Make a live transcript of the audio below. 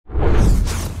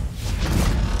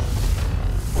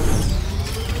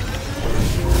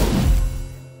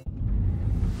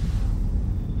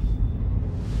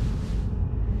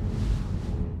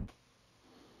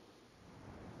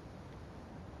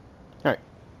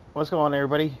What's going on,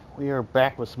 everybody? We are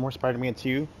back with some more Spider-Man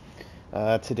 2.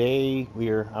 Today we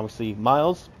are obviously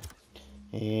Miles,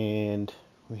 and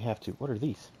we have to. What are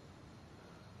these?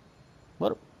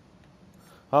 What?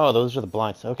 Oh, those are the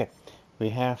blinds. Okay, we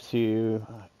have to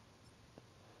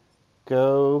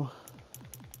go.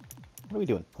 What are we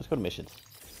doing? Let's go to missions.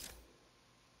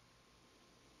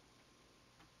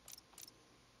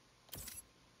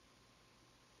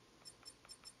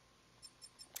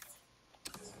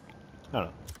 I don't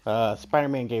know.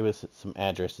 Spider-Man gave us some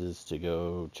addresses to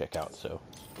go check out, so.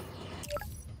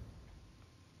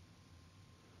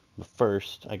 But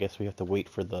first, I guess we have to wait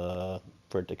for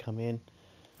it to come in.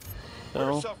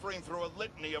 We're So suffering through a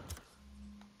litany of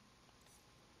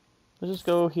let's just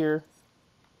go here.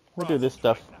 We'll do this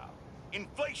problems right stuff. now.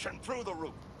 Inflation through the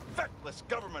roof, feckless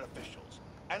government officials,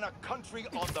 and a country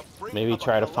on the brink Maybe of a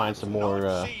try to find collapse some not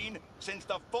more seen since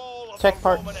the fall of the tech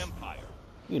Roman parts. Empire.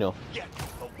 You know. Yet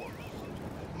the worst,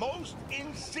 most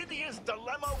insidious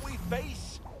dilemma we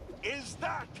face is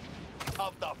that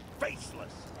of the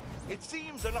faceless. It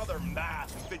seems another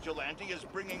masked vigilante is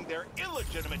bringing their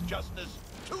illegitimate justice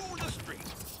to the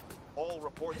streets. All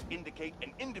reports indicate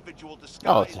an individual Oh,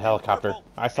 disguised it's a in helicopter. purple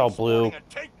I saw and blue. sporting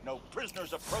a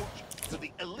take-no-prisoners approach to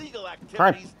the illegal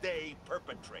Crime. activities they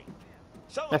perpetrate.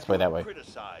 Some Let's of play you that way.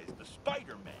 criticize the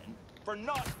Spider-Men for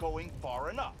not going far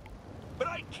enough. But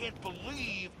I can't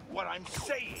believe what I'm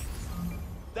saying.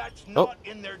 That's not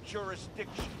in their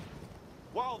jurisdiction.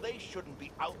 While they shouldn't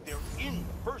be out there in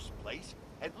the first place,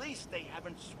 at least they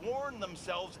haven't sworn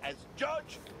themselves as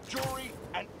judge, jury,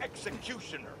 and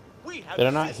executioner. We have Did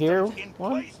I not hear systems in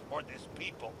one? place for this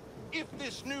people. If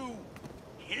this new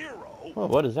hero Oh,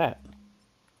 what is that?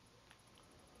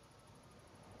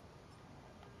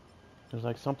 There's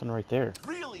like something right there.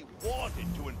 really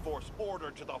wanted to enforce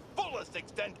order to the fullest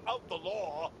extent of the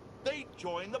law, they'd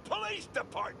join the police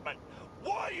department.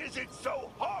 Why is it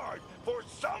so hard for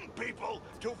some people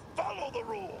to follow the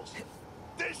rules?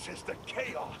 This is the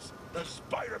chaos the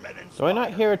Spider-Man inspired. Do I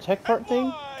not hear a tech part And thing?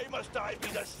 why must I be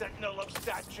the sentinel of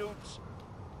statutes?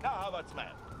 Now, how about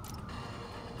Sman?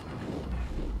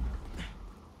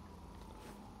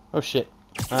 Oh shit.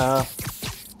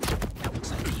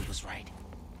 Looks like he was right.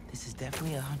 This is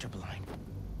definitely a hunter blind.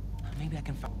 Maybe I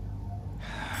can find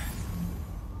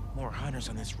more hunters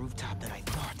on this rooftop than I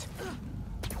thought.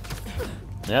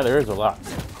 Yeah, there is a lot.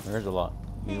 There is a lot.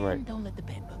 You're And right. don't let the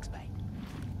bed bugs bite.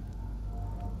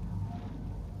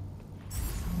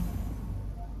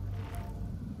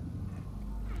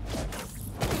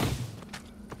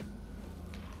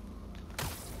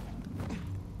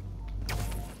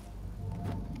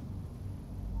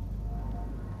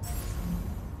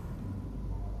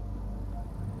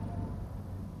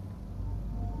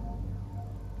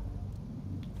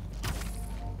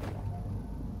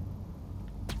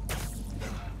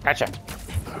 Gotcha.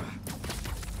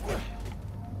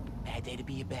 Bad day to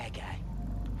be a bad guy.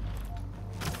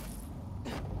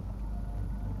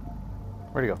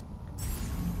 Where'd he go?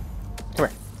 Come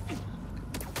here.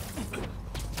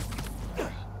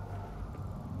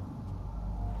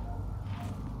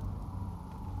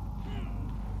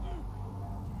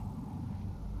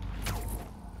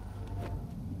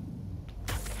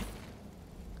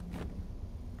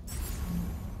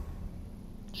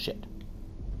 Shit.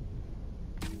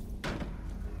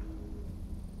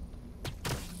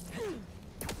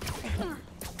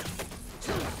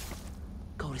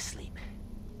 Go to sleep.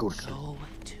 Go to sleep. Go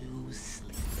to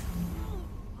sleep.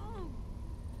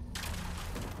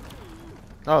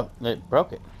 Oh, it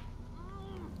broke it.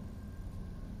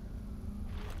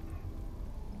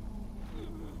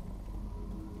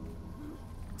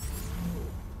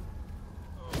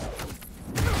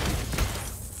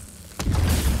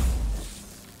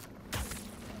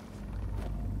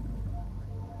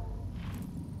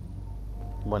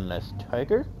 One less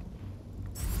tiger.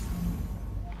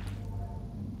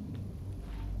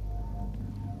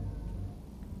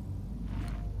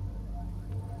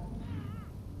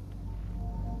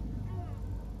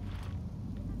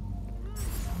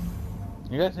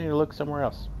 You guys need to look somewhere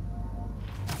else.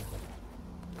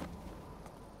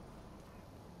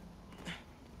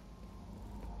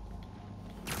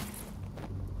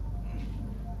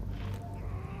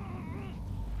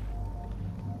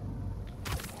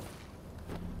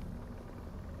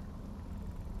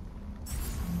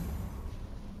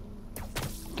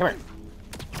 Come here.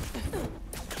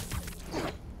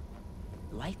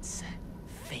 Lights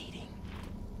fading.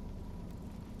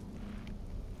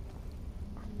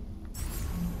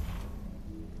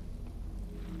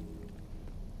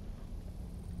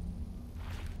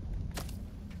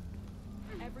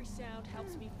 Every sound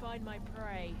helps me find my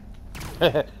prey.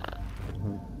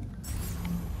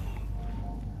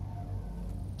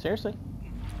 Seriously?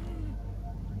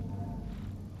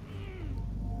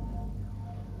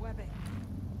 Webbing.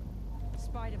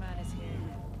 Spider-Man is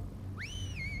here.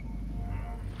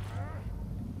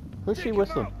 Who's she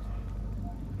whistling?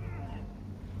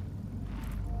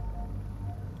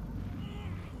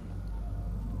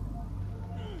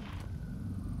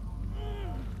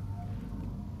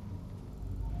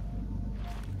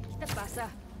 ¿Qué te pasa?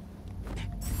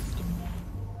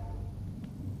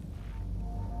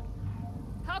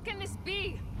 How can this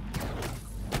be?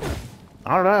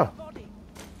 I don't know. Body.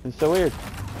 It's so weird.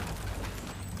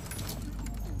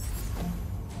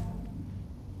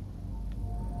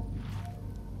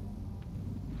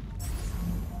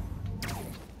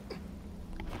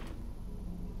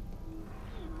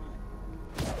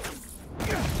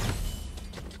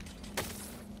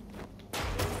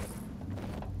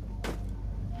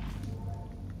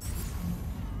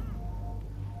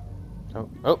 Oh,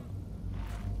 oh.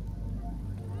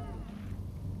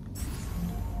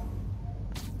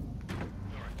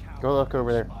 Go look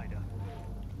over there.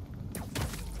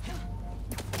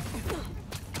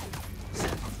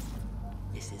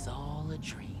 This is all a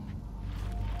dream.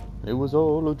 It was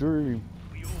all a dream.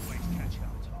 We always catch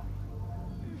our Tom.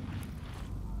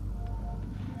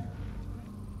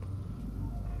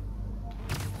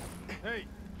 Hey,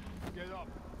 get up.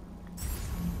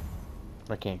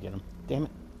 I can't get him. Damn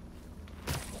it.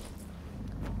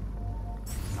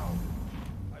 No,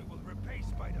 I will repay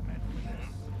Spider-Man for this.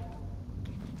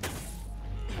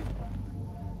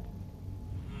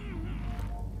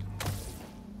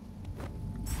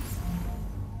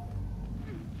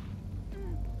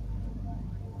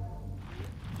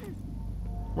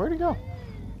 Where'd he go?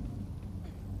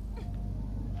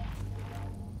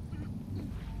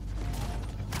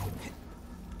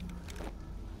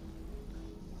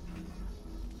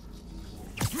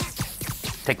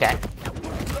 Take that.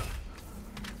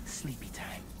 Sleepy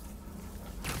time.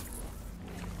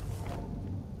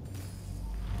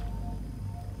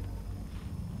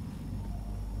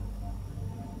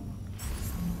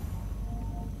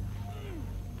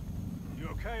 You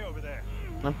okay over there?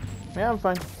 No? Yeah, I'm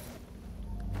fine.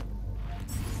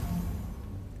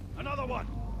 Another one!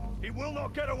 He will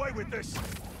not get away with this!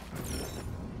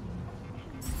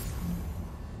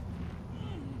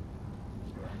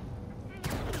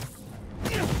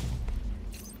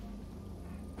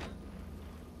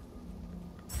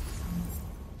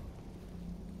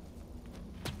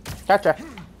 Gotcha.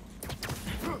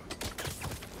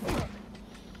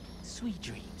 Sweet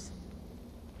dreams.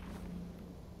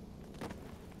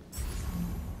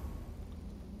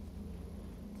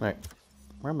 Alright.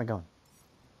 Where am I going?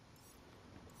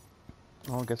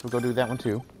 Well, I guess we'll go do that one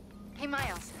too. Hey,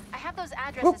 Miles. I have those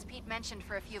addresses Pete mentioned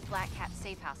for a few of Black Cat's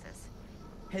safe houses.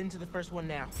 Heading to the first one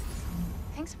now.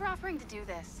 Thanks for offering to do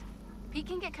this. Pete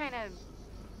can get kind of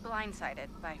blindsided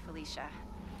by Felicia.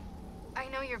 I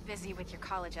know you're busy with your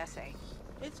college essay.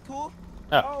 It's cool.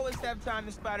 Oh. Always have time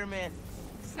to Spider-Man.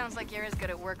 Sounds like you're as good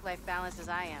at work-life balance as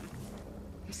I am.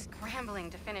 I'm scrambling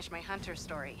to finish my Hunter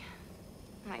story.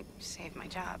 Might save my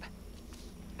job.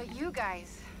 But you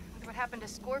guys, with what happened to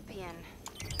Scorpion,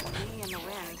 me and the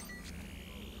wind,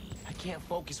 I can't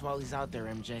focus while he's out there,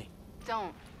 MJ.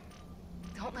 don't.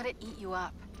 Don't let it eat you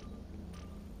up.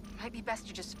 Might be best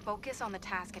to just focus on the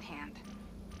task at hand.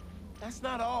 That's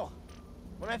not all.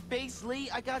 When I face Lee,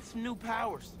 I got some new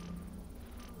powers.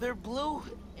 They're blue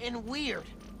and weird.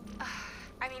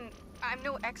 I mean, I'm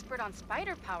no expert on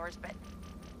spider powers, but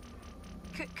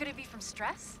could it be from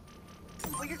stress?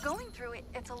 What you're going through,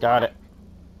 it's a lot. Got it.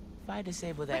 If I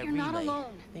disable But that you're relay, not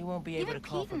alone. they won't be able Even to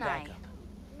call Pete for and I, backup.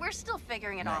 we're still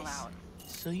figuring it all Nice. out.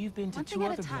 So you've been to One thing two at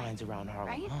a other time, blinds around Harlem,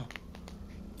 right? huh?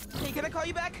 Hey, can I call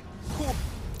you back? Cool.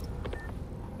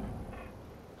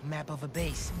 A map of a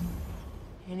base.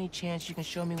 Any chance you can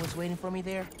show me what's waiting for me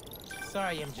there?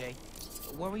 Sorry, MJ.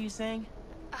 What were you saying?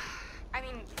 I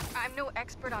mean, I'm no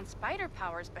expert on spider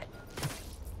powers, but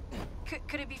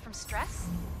could it be from stress?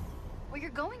 What you're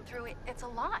going through, it's a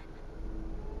lot.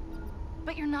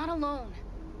 But you're not alone.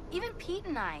 Even Pete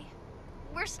and I,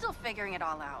 we're still figuring it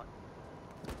all out.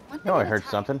 One thing No, I at a heard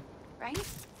time, something. right?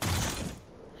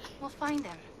 We'll find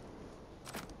him.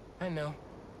 I know.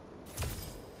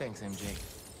 Thanks, MJ.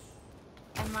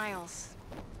 And Miles,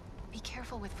 be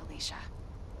careful with Felicia.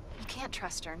 You can't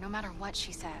trust her, no matter what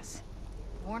she says.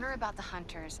 Warn her about the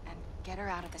hunters and get her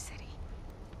out of the city.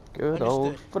 Good old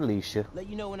Understood. Felicia. Let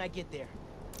you know when I get there.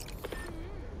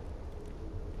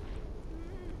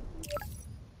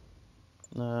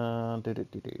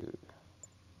 Do.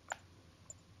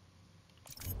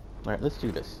 Alright, let's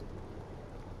do this.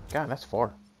 God, that's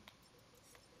far.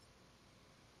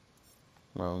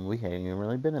 Well, we haven't even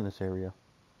really been in this area.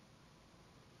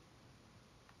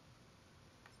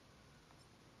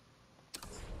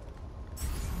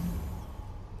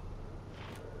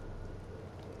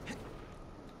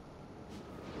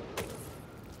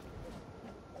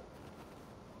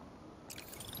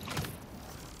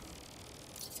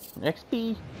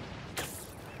 XP.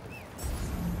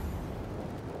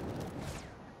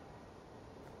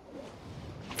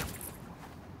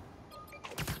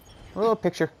 Oh,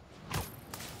 picture.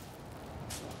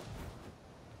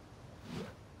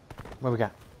 What we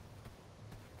got?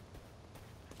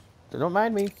 So don't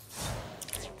mind me.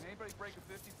 Can anybody break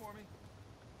a 50 for me?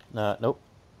 Nope.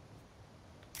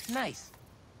 Nice.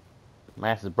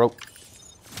 My ass is broke.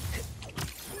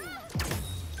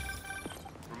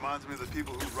 Reminds me of the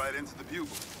people who write into the Bugle,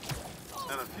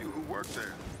 and a few who work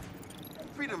there.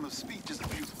 Freedom of speech is a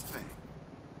beautiful thing,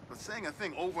 but saying a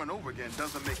thing over and over again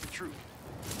doesn't make it true.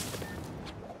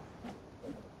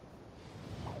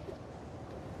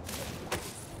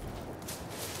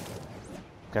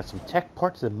 Got some tech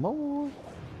parts and more.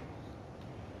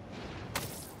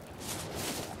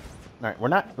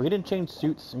 Alright, we didn't change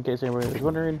suits in case anybody was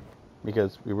wondering,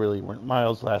 because we really weren't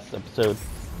Miles last episode.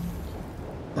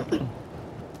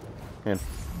 And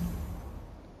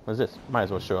what's this? Might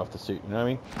as well show off the suit, you know what I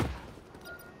mean?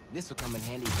 This will come in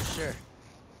handy for sure.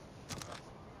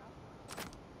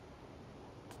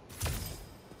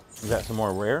 Is that some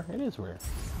more rare? It is rare.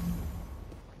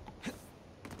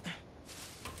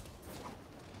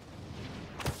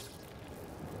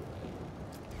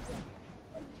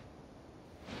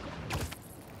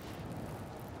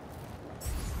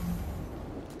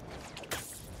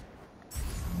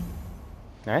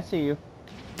 I see you.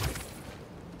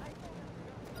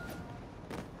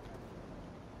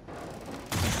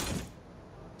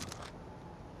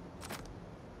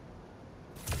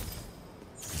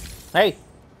 Hey!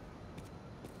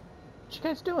 What you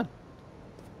guys doing?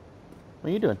 What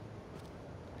are you doing?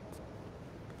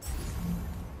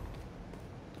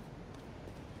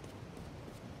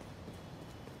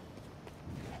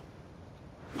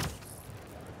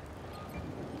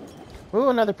 Ooh,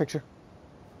 another picture.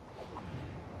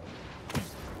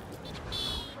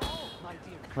 My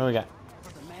dear, What do we got?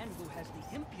 for the man who has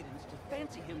the impudence to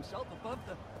fancy himself above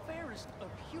the fairest of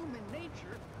human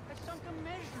nature has sunk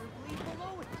immeasurably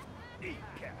below it.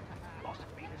 Egad,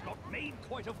 philosophy has not made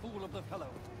quite a fool of the fellow.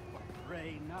 But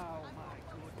pray now, my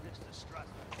good Mr. Strutt,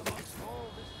 amongst all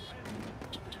this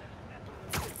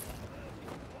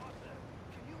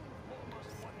can you inform us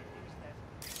what it is that...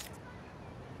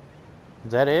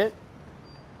 Is that it?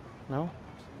 No?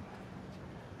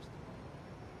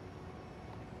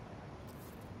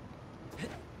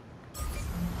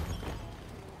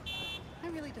 I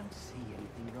really don't see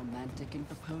anything romantic in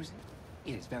proposing.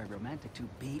 It is very romantic to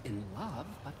be in love,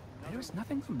 but there is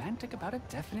nothing romantic about a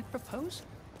definite proposal.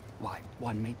 Why,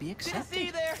 one may be Didn't accepted. see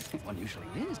you there. One usually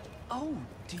is. Oh,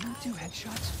 do you do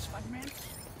headshots, Spider-Man?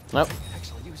 Nope.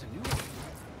 Actually, use a new one.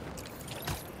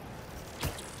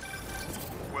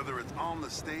 Whether it's on the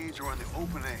stage or in the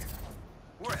open air,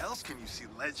 where else can you see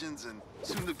legends and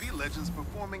soon-to-be legends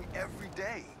performing every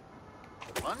day?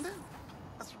 London?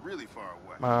 That's really far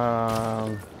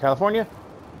away. California?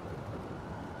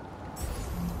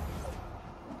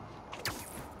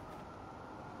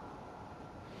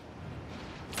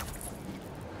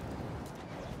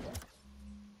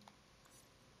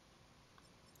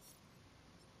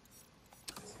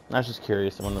 I was just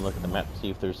curious. I want to look at the map to see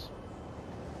if there's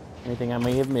anything I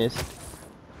may have missed.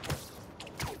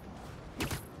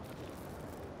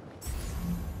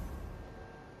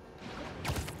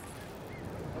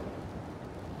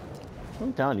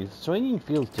 I'm telling you, swinging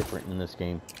feels different in this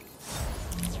game.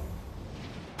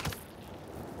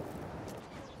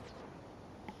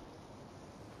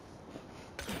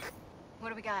 What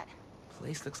do we got?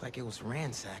 Place looks like it was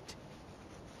ransacked.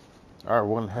 Our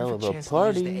one hell of a Chance to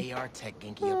party. use the AR tech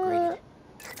Genki upgraded.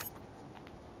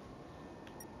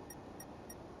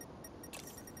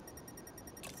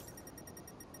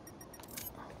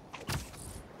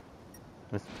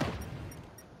 This-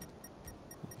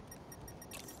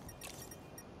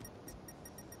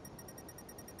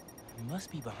 It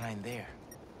must be behind there.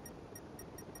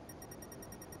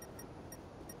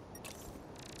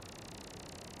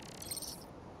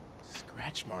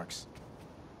 Scratch marks.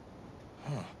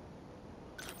 Huh.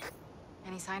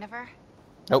 Any sign of her?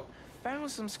 Nope. Found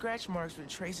some scratch marks with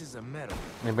traces of metal.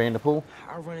 Anybody in the pool?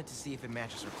 I'll run it to see if it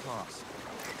matches her claws.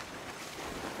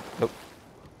 Nope.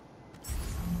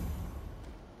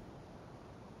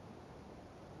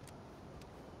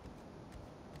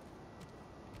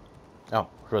 Oh,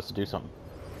 we're supposed to do something.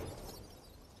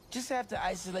 Just have to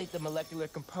isolate the molecular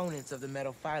components of the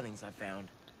metal filings I found.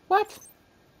 What?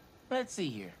 Let's see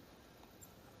here.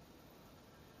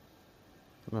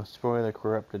 Must destroy the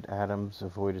corrupted atoms,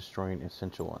 avoid destroying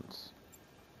essential ones.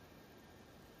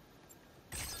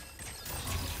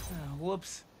 Oh,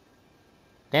 whoops.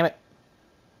 Damn it.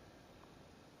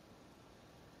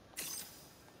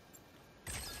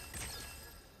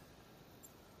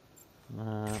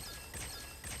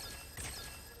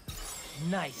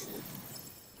 Nice.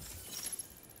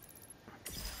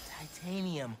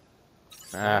 Titanium.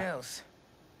 What Ah, else?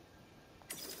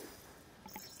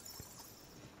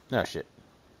 no shit.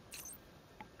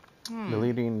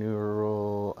 Deleting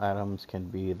neural atoms can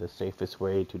be the safest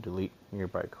way to delete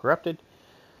nearby corrupted.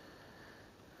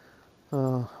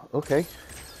 Okay.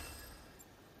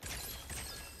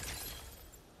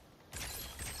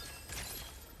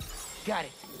 Got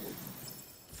it.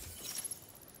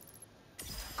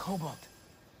 Cobalt.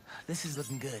 This is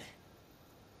looking good.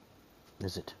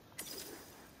 Is it?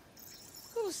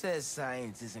 Who says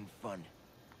science isn't fun?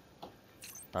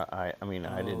 I mean,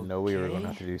 I didn't know we were going to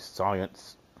have to do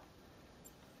science.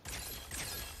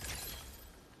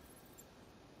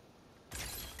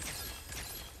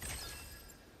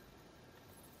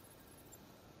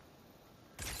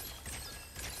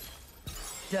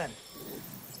 Done.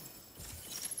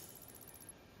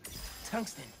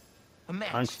 Tungsten. A match.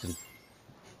 Tungsten.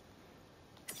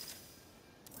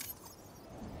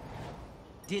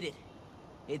 Did it.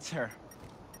 It's her.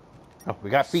 Oh, we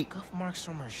got feet. Scuff marks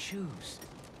from her shoes.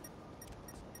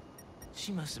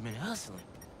 She must have been hustling.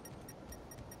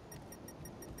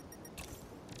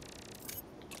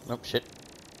 Oh, shit.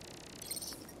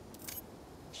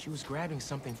 She was grabbing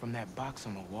something from that box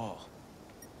on the wall.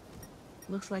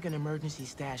 Looks like an emergency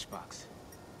stash box,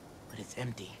 but it's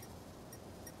empty.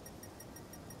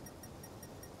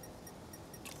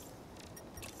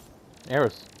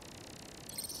 Arrows.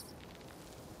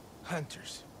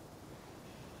 Hunters.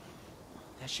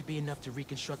 That should be enough to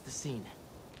reconstruct the scene.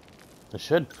 It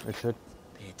should. It should.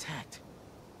 They attacked,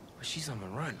 but she's on the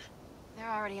run. They're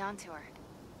already onto her.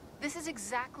 This is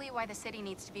exactly why the city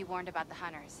needs to be warned about the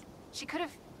hunters. She could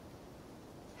have...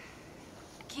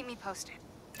 Keep me posted.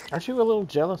 Aren't you a little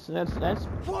jealous? That's...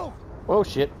 Whoa! Oh,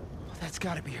 shit. That's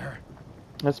gotta be her.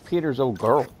 That's Peter's old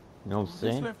girl. You know what I'm This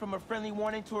saying? went from a friendly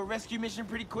warning to a rescue mission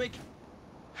pretty quick.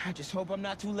 I just hope I'm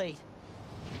not too late.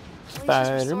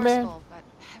 Felicia's Spider-Man. resourceful, but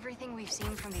everything we've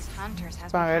seen from these hunters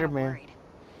has me kind of Spider-Man. worried.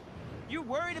 You're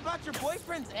worried about your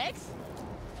boyfriend's ex?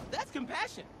 That's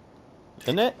compassion.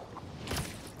 Isn't it?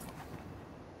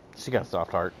 She got a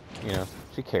soft heart. You know,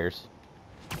 she cares.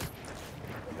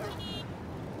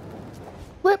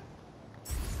 Whip!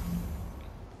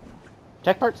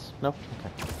 Tech parts? No?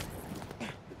 Okay.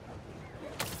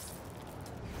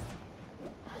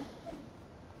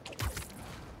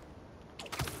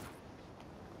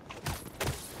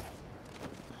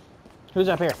 Who's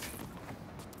up here?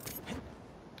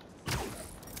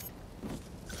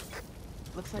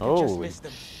 Looks like I just Oh, missed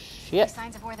them. Any shit.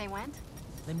 signs of where they went?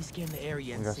 Let me scan the area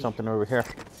We and got see. something over here.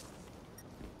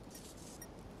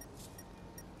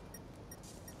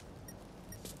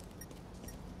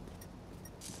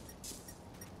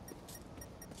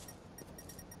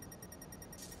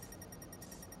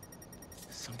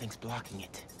 Something's blocking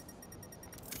it.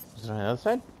 Is it on the other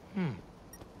side?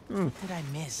 What did I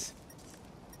miss?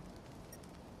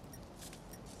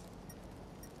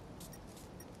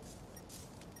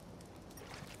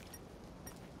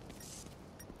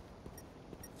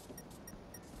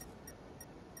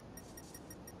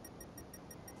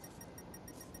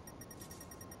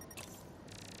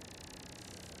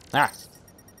 Ah!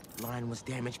 Line was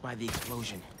damaged by the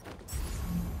explosion.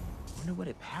 Wonder what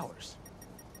it powers.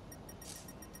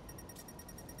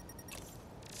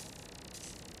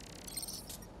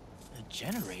 A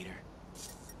generator?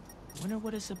 Wonder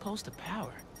what it's supposed to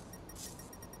power.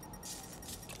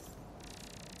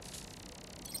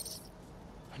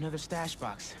 Another stash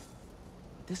box.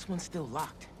 This one's still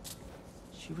locked.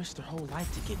 She risked her whole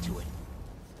life to get to it.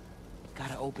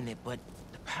 Gotta open it, but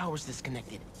the power's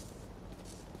disconnected.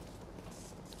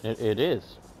 It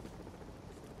is.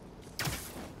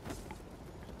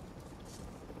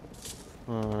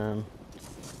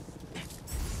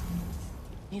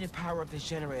 Need to power up this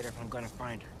generator if I'm gonna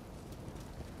find her.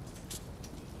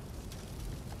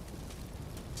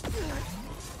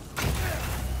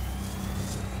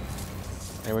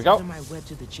 There we go. Tether my web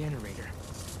to the generator.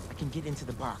 I can get into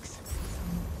the box.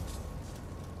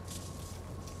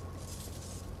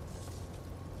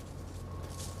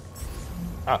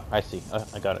 Ah, I see.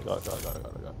 I got it. Got it.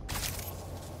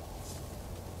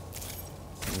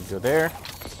 You go there.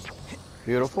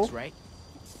 Beautiful. Looks right.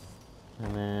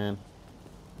 And then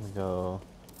we go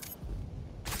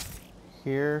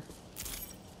here.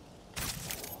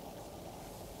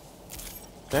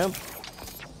 Boom.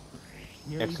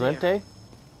 Nearly Excelente. there.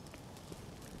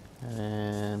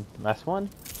 And last one.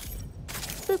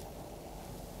 Boop.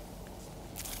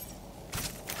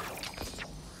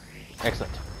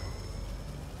 Excellent.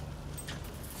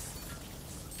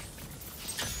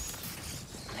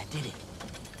 I did it.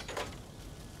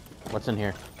 What's in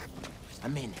here?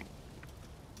 I'm in.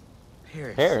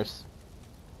 Paris. Paris.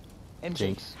 MJ,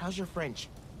 Jinx. how's your French?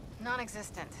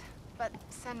 Non-existent. But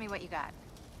send me what you got.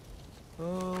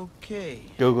 Okay.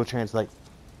 Google Translate.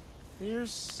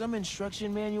 There's some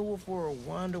instruction manual for a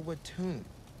Wanda Watoon.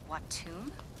 What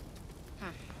tomb?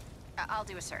 I'll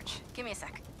do a search. Give me a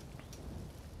sec.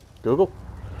 Google.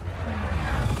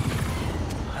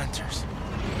 Hunters.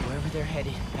 Wherever they're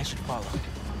headed, I should follow.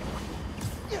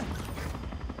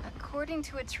 According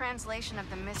to a translation of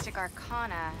the Mystic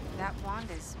Arcana, that wand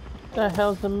is The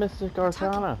hell's the Mystic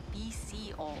Arcana?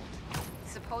 BC old.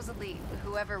 Supposedly,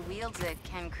 whoever wields it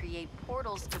can create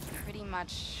portals to pretty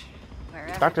much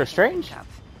wherever. Doctor they can Strange? think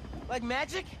of. Like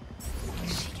magic?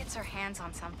 If she gets her hands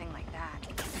on something like that.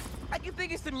 I can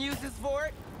think of some uses for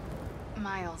it.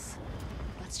 Miles,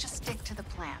 let's just stick to the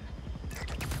plan.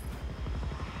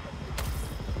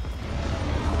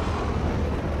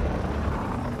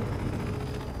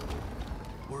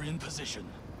 We're in position.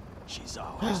 She's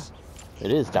ours.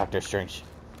 It is Doctor Strange.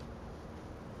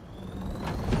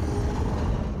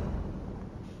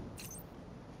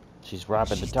 She's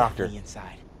robbing the doctor. Definitely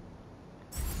inside.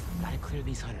 Gotta clear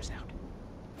these hunters out.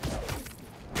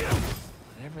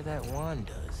 Whatever that wand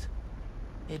does,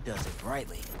 it does it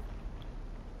brightly.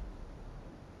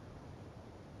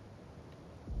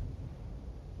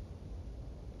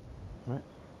 Right.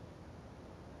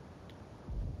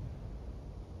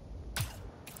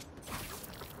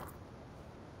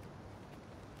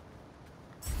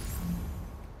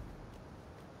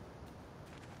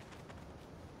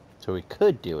 So we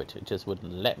could do it, it just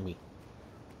wouldn't let me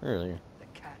earlier. The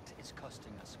cat is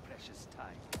costing us precious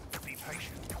time. Be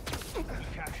patient. We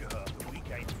capture her, but we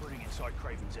gain footing inside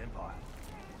Craven's empire.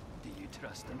 Do you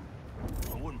trust him?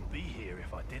 I wouldn't be here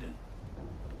if I didn't.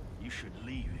 You should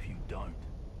leave if you don't.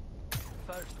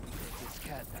 First, we get this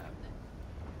cat out.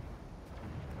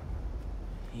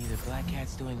 Either Black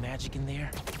Cat's doing magic in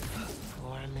there,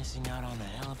 or I'm missing out on a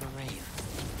hell of a rave.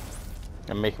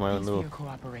 I'm making my own Thanks for little your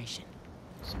cooperation.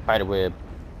 spider web.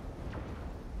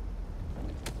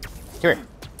 Come here.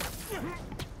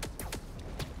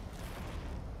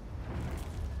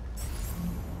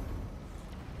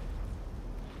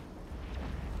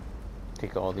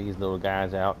 Take all these little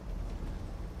guys out.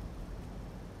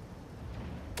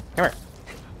 Come here.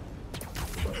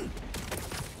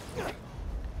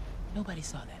 Nobody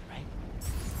saw that, right?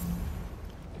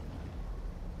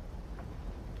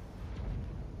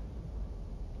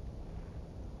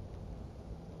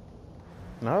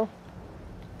 No?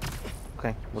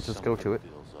 Okay, we'll just go to it.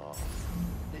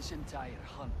 This entire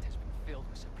hunt has been filled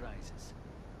with surprises.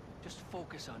 Just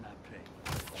focus on our prey.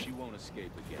 She won't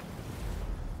escape again.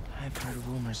 I've heard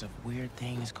rumors of weird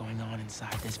things going on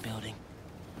inside this building.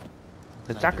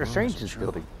 The Like Doctor rumors Strange are is true.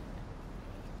 building.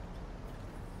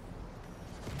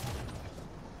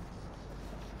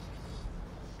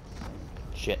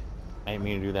 Shit. I didn't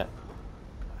mean to do that.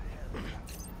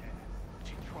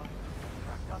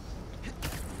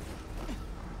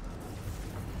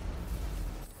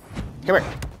 Come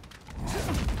here.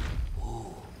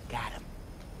 Ooh, got him.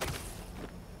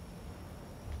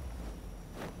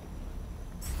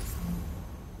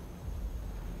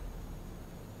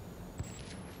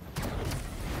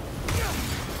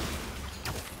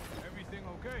 Everything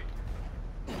okay?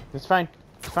 It's fine.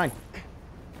 It's fine.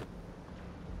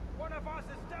 One of us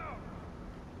is down.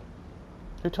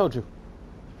 Who told you?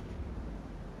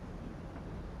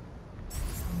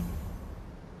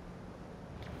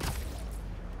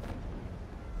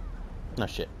 No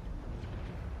shit.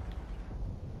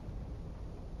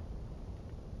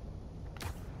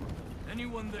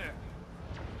 Anyone there?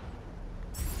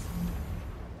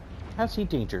 How's he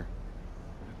danger?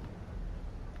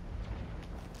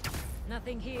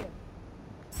 Nothing here.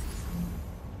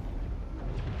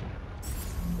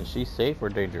 Is she safe or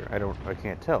danger? I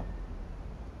can't tell.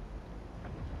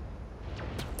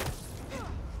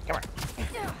 Come on.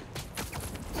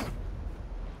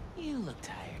 You look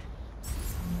tired.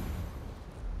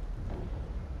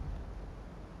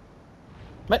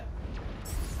 What?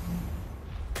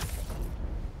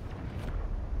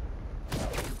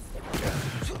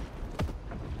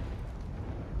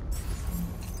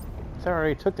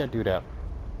 Sorry, I took that dude out.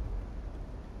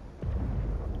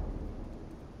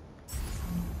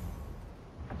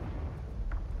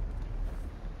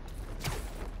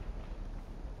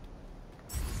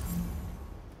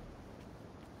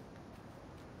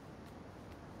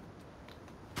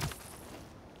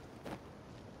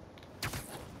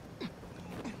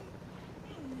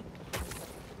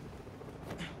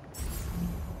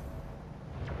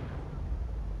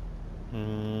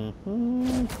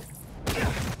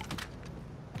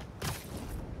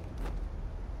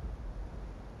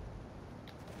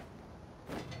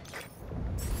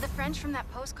 French from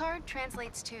that postcard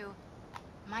translates to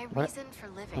my What- reason for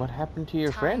living. What happened to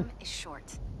your Time friend? is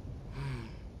short.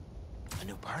 A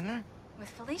new partner? With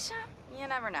Felicia, you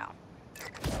never know.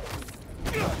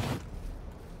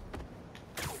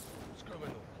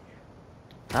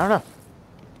 I don't know.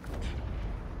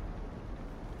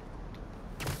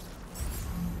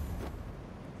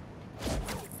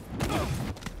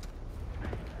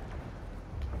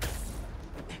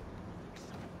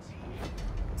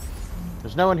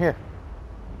 There's no one here.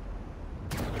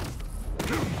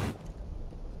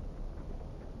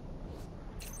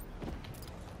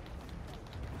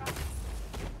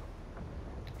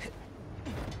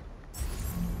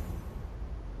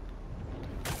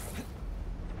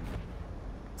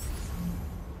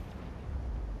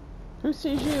 Who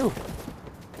sees you?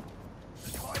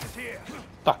 Spider's here.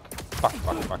 Fuck. Fuck,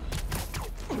 fuck, fuck.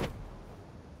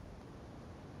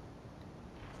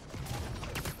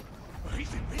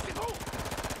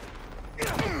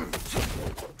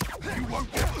 You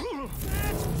won't get.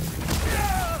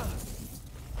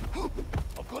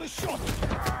 I've got a shot.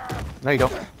 No, you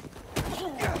don't.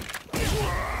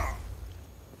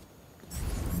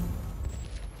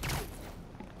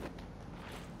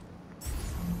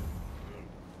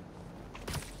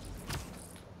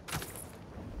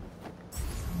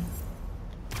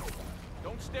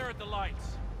 Don't stare at the lights.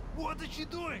 What is she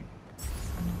doing?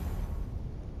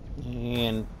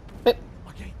 And... Bip.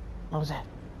 Okay. What was that?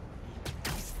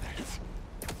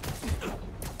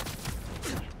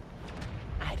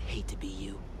 I'd hate to be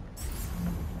you.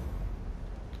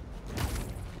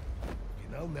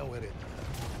 Final não era.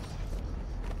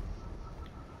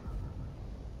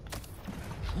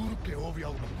 Juro que houve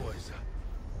alguma coisa.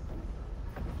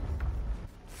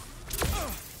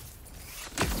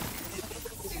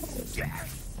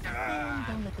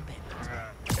 Don't let the bed.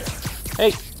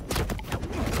 Hey!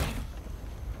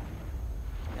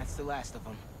 That's the last of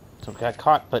them. So got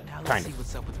caught, but Now let's kind see of.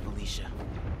 what's up with Felicia.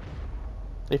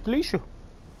 Hey, Felicia.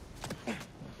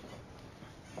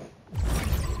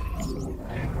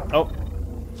 Oh.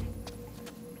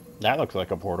 That looks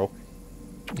like a portal.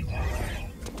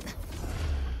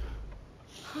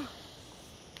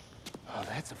 Oh,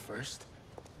 that's a first.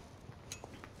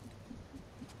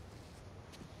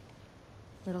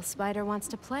 Little spider wants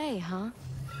to play, huh?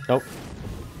 Nope.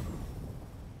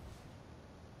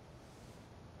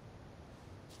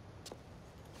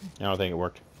 I don't think it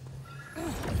worked.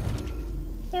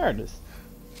 There it is.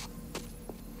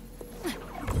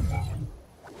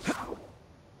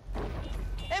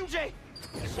 MJ!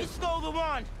 She stole the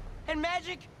wand! And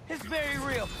magic is very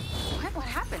real. What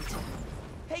happened?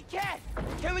 Hey, Cat!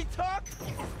 Can we talk?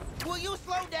 Will you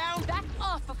slow down? Back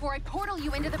off before I portal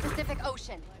you into the Pacific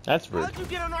Ocean. That's rude. How'd you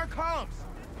get on our comms?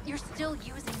 You're still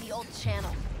using the old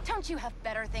channel. Don't you have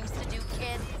better things to do,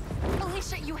 kid?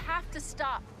 Felicia, you have to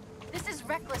stop. This is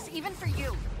reckless, even for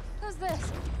you. Who's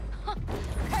this? Are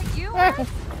you?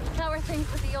 How are things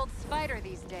with the old spider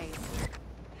these days?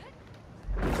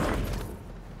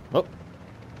 Oh.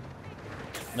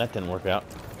 That didn't work out.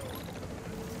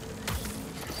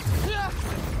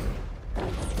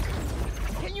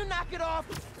 Can you knock it off?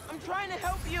 I'm trying to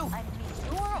help you. I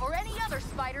need your or any other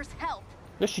spider's help.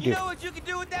 Yes, you You do. know what you can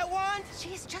do with that wand?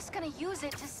 She's just gonna use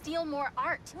it to steal more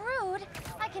art. Rude.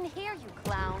 I can hear you,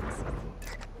 clowns.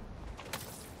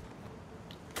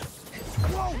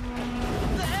 Whoa!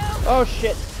 The hell? Oh,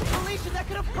 shit. Felicia, that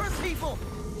could have hurt people.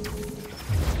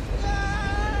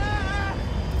 Ah!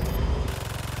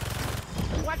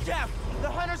 Watch out! The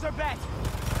hunters are back.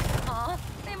 Aw,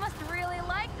 they must really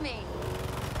like me.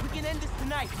 We can end this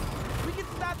tonight. We can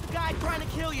stop the guy trying to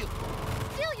kill you.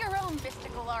 Steal your own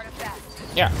mystical artifact.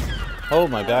 Yeah. Oh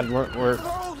my god, we're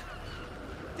Cold.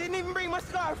 Didn't even bring my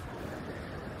scarf.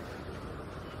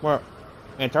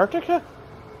 Antarctica?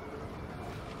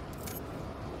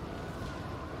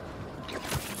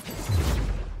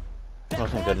 That Oh,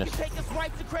 thank wand goodness. can take us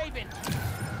right to Craven.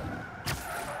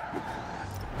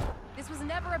 This was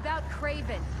never about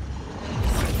Craven.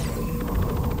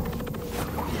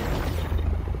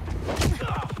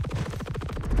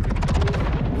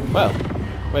 Well,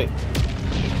 wait.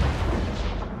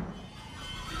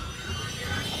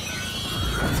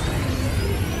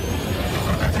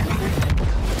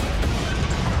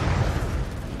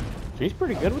 She's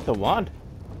pretty good with the wand.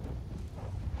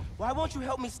 Why won't you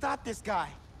help me stop this guy?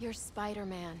 You're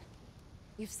Spider-Man.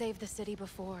 You've saved the city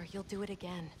before. You'll do it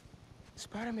again.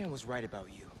 Spider-Man was right about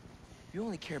you. You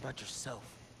only care about yourself.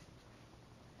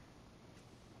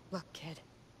 Look, kid.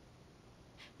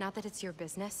 Not that it's your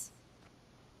business.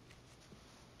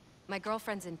 My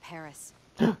girlfriend's in Paris.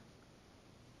 And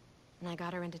I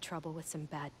got her into trouble with some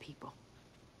bad people.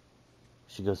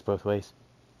 She goes both ways.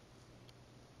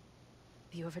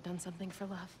 Have you ever done something for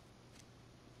love?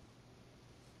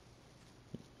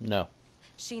 No.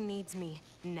 She needs me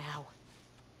now.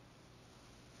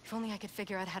 If only I could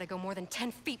figure out how to go more than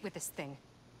 10 feet with this thing.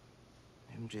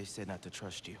 MJ said not to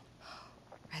trust you.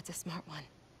 Red's a smart one.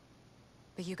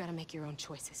 But you gotta make your own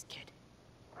choices, kid.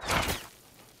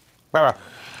 Rah, rah.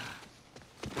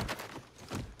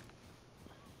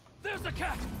 There's the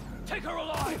cat! Take her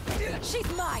alive! She's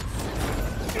mine!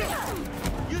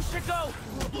 You should go!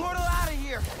 Portal out of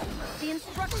here! The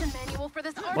instruction manual for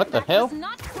this artifact What the hell? is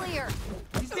not clear.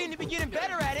 You seem to be getting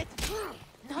better at it.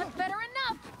 Not better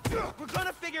enough. We're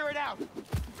gonna figure it out.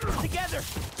 Together.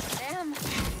 Damn,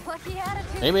 lucky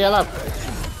attitude. Maybe I love.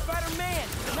 Spider-Man,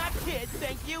 not kid,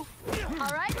 thank you. All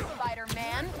right,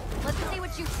 Spider-Man. Let's see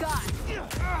what you got.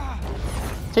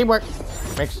 Teamwork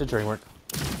makes the dream work.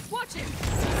 Watch it!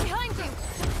 Behind you!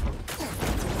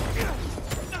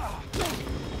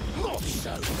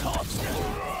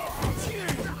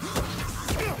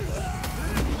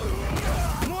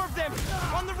 More of them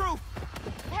on the roof.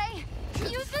 Hey,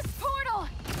 use this portal!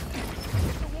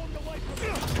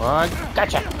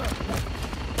 Gotcha.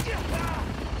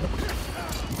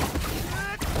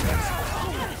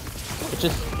 It's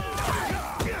just.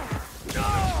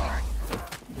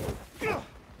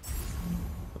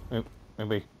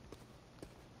 Maybe.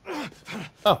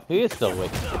 Oh, he is still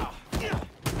awake.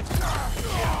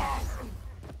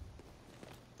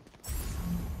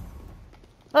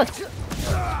 Oh.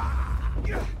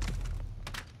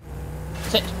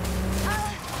 Sit.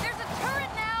 There's a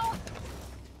turret now!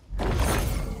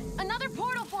 Another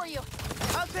portal for you!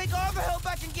 I'll take all the help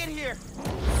I can get here.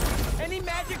 Any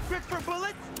magic tricks for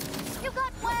bullets? You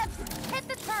got webs! Hit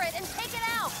the turret and take it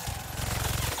out!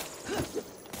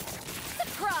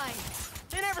 Surprise!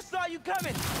 They never saw you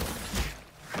coming.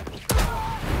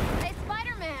 Hey,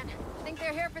 Spider-Man! Think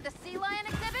they're here for the sea lion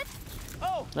exhibit?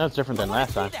 Oh, That's different than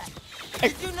last time.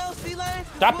 Did you know sea lions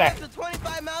can Stop swim that. up to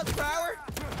 25 miles per hour?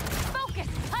 Focus!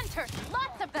 Hunters!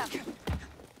 Lots of them!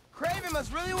 Craven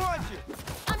must really want you.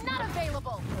 I'm not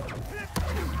available!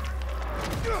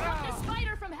 Stop the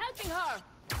spider from helping her!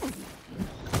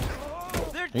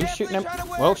 They're you shooting definitely him? trying to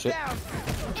wear Well, us shit. down.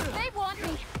 If they want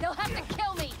me, they'll have to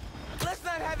kill me! Let's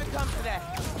not have it come to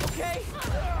that, okay?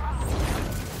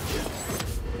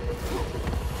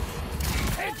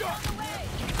 Hands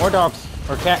up! Or dogs.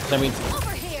 Or cats, I mean.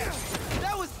 Over here!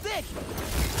 That was sick.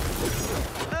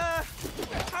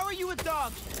 How are you with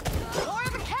dogs? More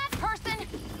of a cat person!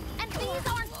 And these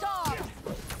aren't dogs!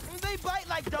 They bite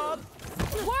like dogs.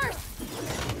 Worse!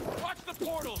 Watch the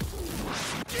portals!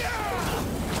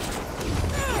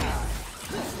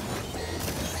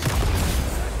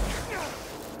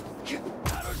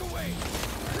 Out of the way!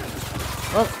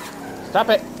 Oh, stop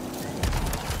it.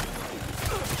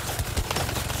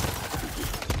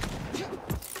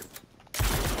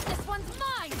 This one's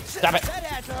mine! Stop it. That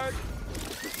had to hurt.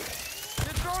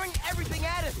 They're throwing everything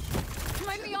at us.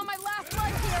 Might be on my last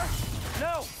life here!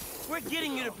 No, we're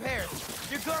getting you to Paris.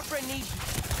 Your girlfriend needs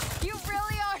you. You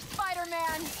really are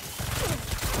Spider-Man!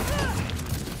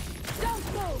 Don't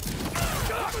move!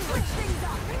 Switch things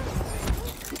up!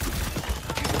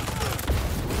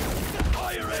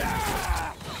 Fire it!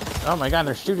 Oh my god,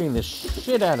 they're shooting the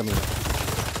shit out of me.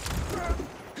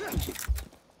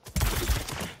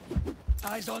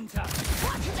 Eyes on tap.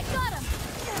 Watch it! I got him!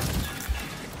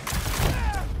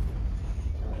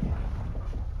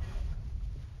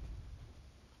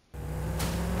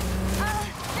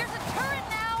 There's a turret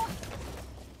now!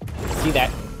 See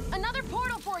that? Another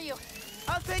portal for you!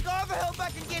 I'll take all the help I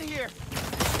can get here.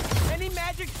 Any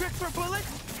magic tricks for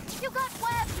bullets? You got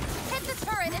webs! Hit the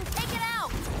turret and take it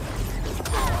out!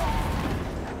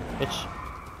 Bitch.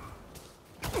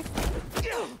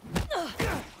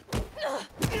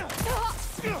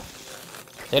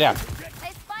 Stay down.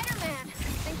 Hey, Spider-Man!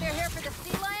 Think they're here for the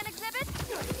sea lion exhibit?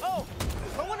 Oh,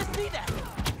 I want to see that.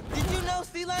 Did you know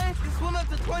sea lions can swim up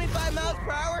to 25 miles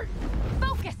per hour?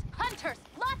 Focus! Hunters!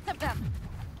 Lots of them!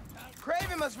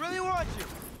 Craven must really want you.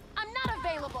 I'm not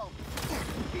available!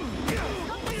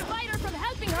 Stop the spider from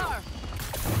helping her!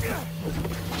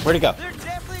 Where'd he go? They're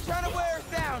definitely trying to wear us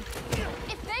down.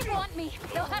 If they want me,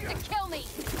 they'll have to kill me!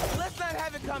 Let's not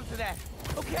have it come to that,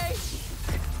 okay?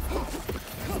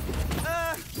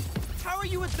 How are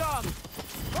you with dogs?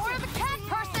 More of a cat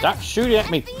person! Stop shooting at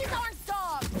And me. these aren't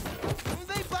dogs!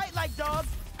 They bite like dogs.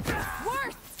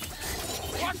 Worse!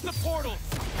 Watch the portals!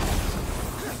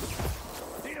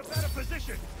 Need a better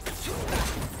position.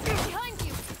 Behind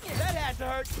you! That had to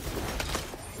hurt.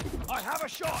 I have a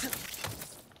shot.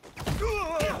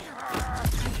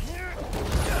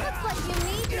 Looks like you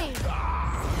need me!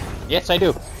 Yes, I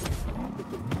do.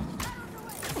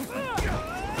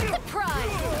 Surprise!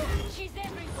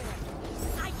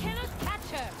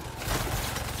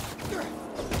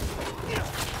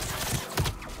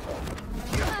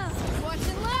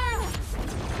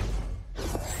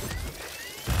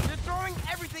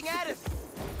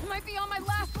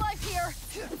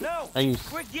 No, Are you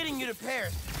we're getting you to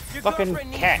Paris. Your fucking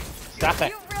girlfriend needs cat? Stop it.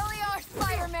 You really are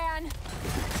Spider-Man.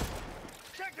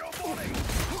 Check your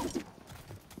body!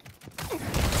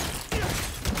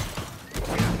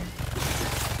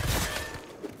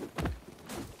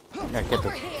 Yeah, get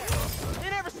this. They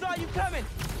never saw you coming.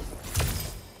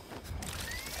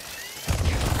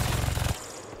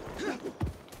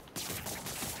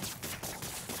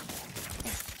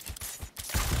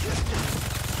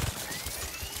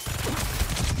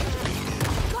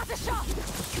 Got the shot.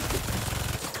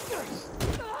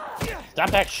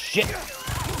 Stop that shit.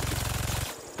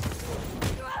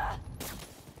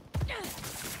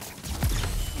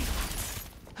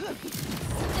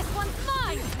 This one's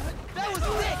mine. That was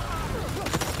sick.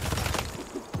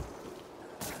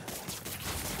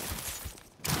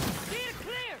 Steer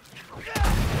clear!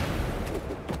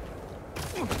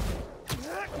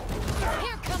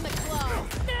 Here come the claws.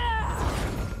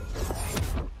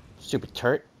 Stupid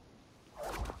turret.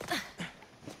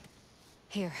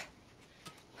 Here.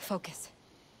 Focus.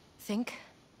 Think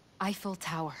Eiffel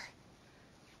Tower.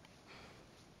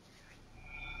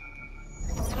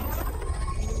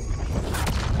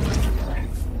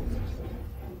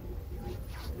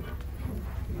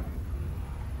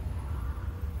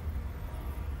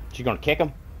 She gonna kick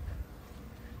him?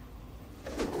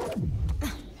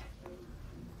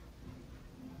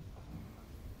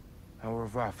 Au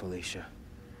revoir, Felicia.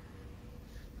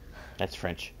 That's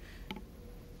French.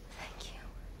 Thank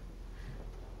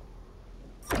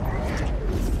you.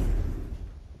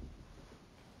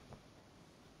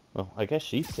 Well, I guess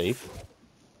she's safe.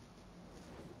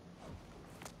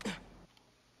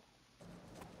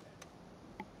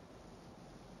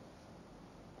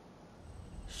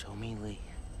 Show me Lee.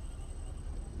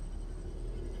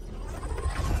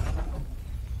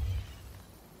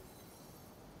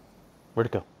 Where'd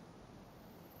it go?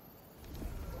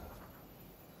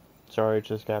 Sorry,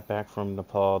 just got back from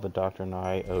Nepal. The doctor and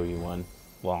I owe you one.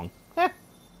 Long.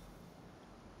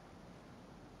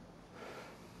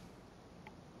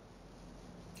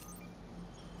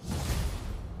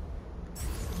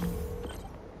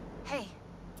 Hey,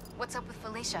 what's up with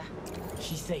Felicia?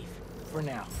 She's safe for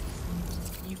now.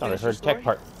 You Thought I finished your heard tech story?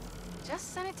 part.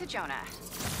 Just sent it to Jonah.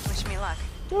 Wish me luck.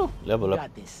 Ooh, level You up.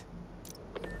 got this.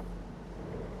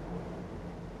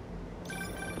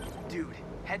 Dude,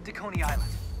 head to Coney Island.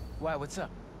 Why? What's up?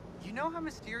 You know how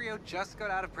Mysterio just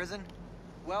got out of prison?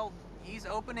 Well, he's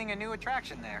opening a new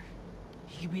attraction there.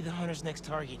 He could be the hunter's next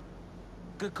target.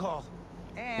 Good call.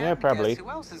 And Yeah, probably. guess who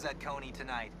else is at Coney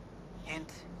tonight?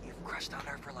 Hint, you've crushed on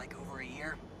her for like over a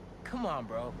year. Come on,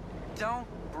 bro. Don't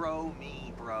bro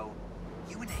me, bro.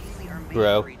 You and Haley are made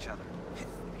Bro. for each other.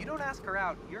 If you don't ask her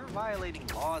out, you're violating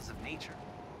laws of nature.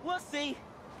 We'll see.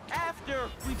 After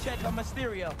we check on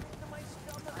Mysterio.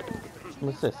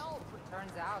 What's this?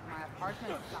 Turns out my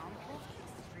apartment soundproofs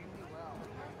extremely well.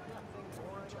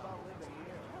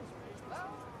 Well,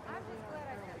 I'm just glad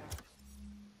I did.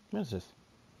 What is this?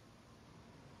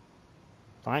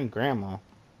 Find Grandma.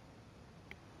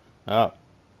 Oh.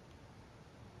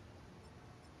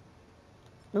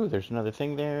 Ooh, there's another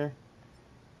thing there.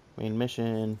 Main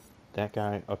mission. That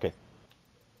guy. Okay.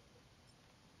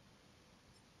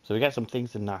 So we got some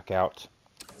things to knock out.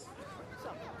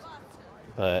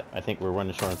 But I think we're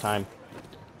running short on time.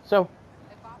 So,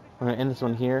 we're going to end this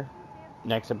one here.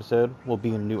 Next episode, we'll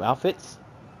be in new outfits.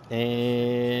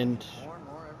 And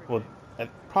we'll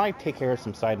probably take care of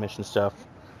some side mission stuff.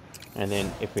 And then,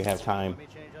 if we have time,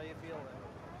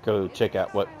 go check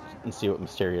out what and see what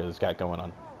Mysterio's got going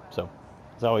on. So,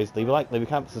 as always, leave a like, leave a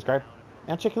comment, subscribe,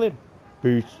 and I'll check you later.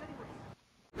 Peace.